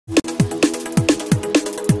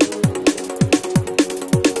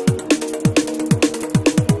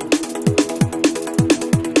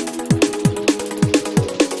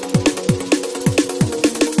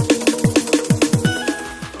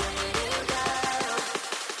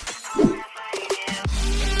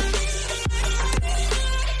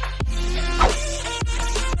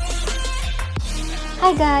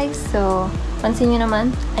Hi guys! So, pansin nyo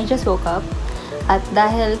naman, I just woke up. At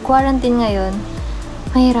dahil quarantine ngayon,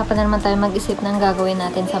 mahirapan na naman tayo mag-isip ng gagawin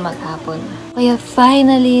natin sa maghapon. Kaya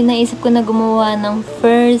finally, naisip ko na gumawa ng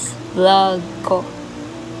first vlog ko.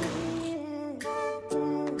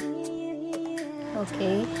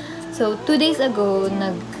 Okay? So, 2 days ago,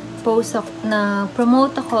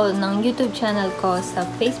 na-promote ako ng YouTube channel ko sa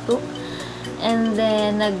Facebook. And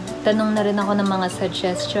then, nagtanong na rin ako ng mga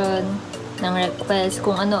suggestion, ng request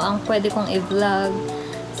kung ano ang pwede kong i-vlog.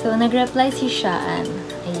 So, nag-reply si Shaan.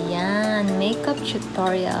 Ayan, makeup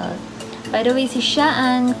tutorial. By the way, si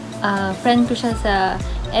Shaan, friend ko siya sa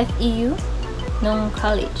FEU nung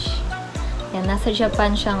college. Ayan, nasa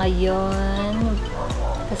Japan siya ngayon.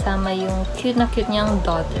 Kasama yung cute na cute niyang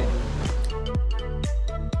daughter.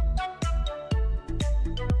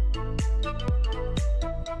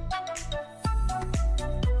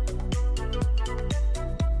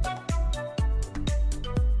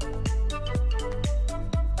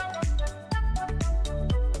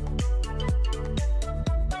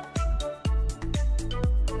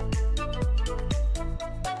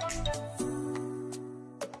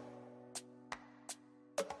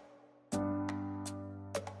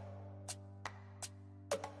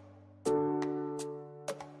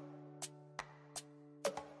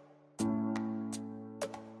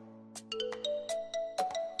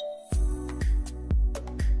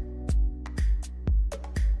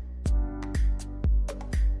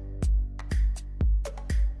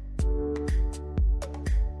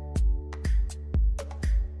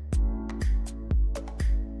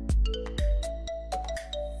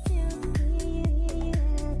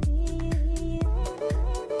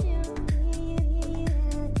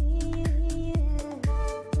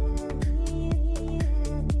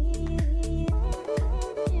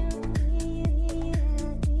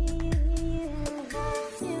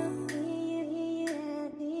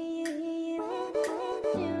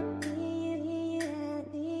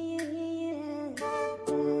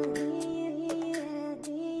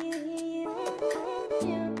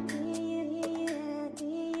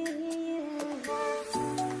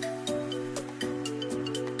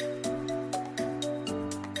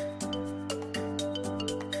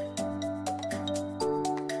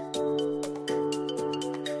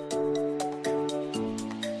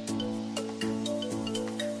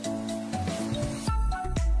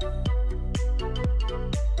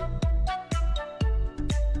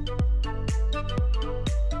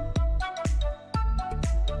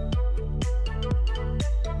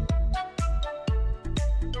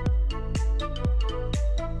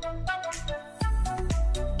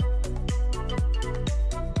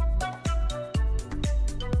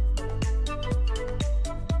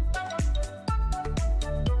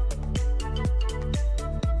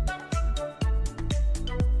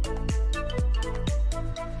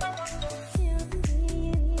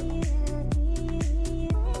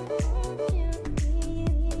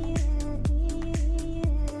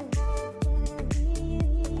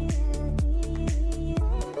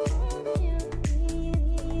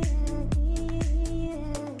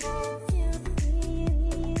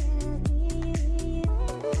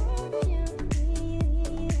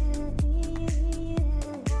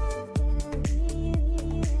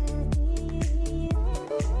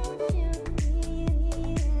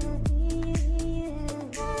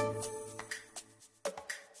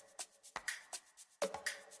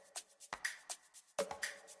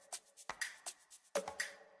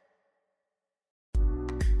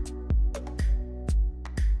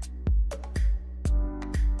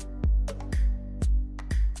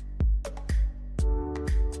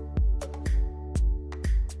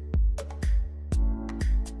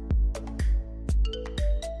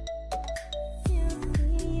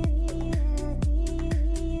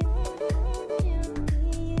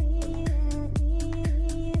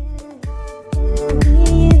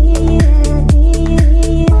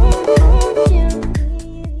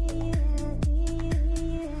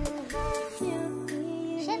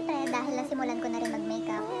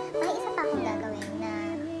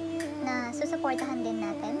 susuportahan din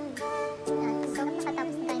natin. So,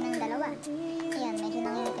 nakatapos na tayo ng dalawa. Ayan, medyo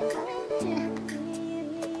nangingitim pa.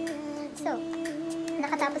 So,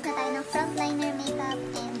 nakatapos na tayo ng frontliner makeup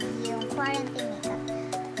and yung quarantine makeup.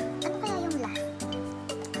 Ano kaya yung last?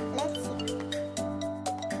 Let's see.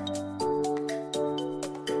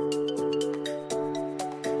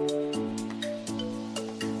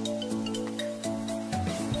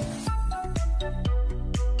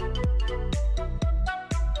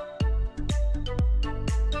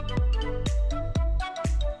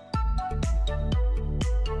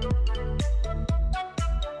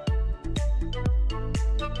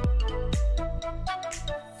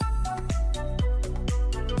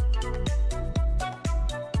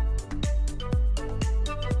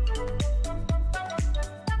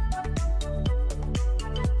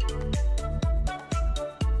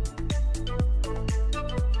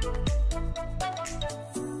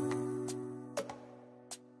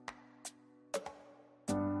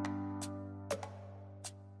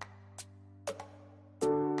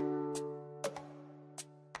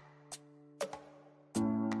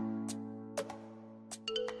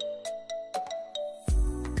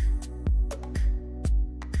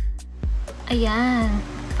 ayan,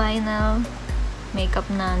 final makeup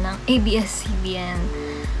na ng ABS-CBN.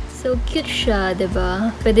 So, cute siya,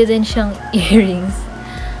 diba? Pwede din siyang earrings.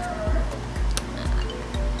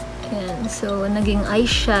 Ayan. So, naging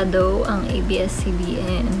eyeshadow ang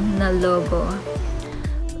ABS-CBN na logo.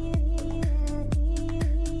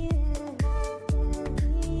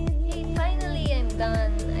 Okay, finally, I'm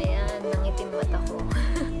done. Ayan, nangitim mata ko.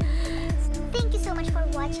 Thank you so much for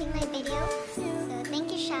watching my video. So,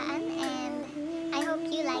 thank you, Shaan, and I hope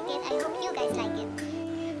you like it. I hope you guys like it.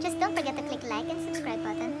 Just don't forget to click like and subscribe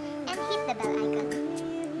button and hit the bell icon.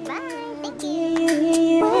 Bye! Thank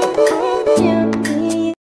you!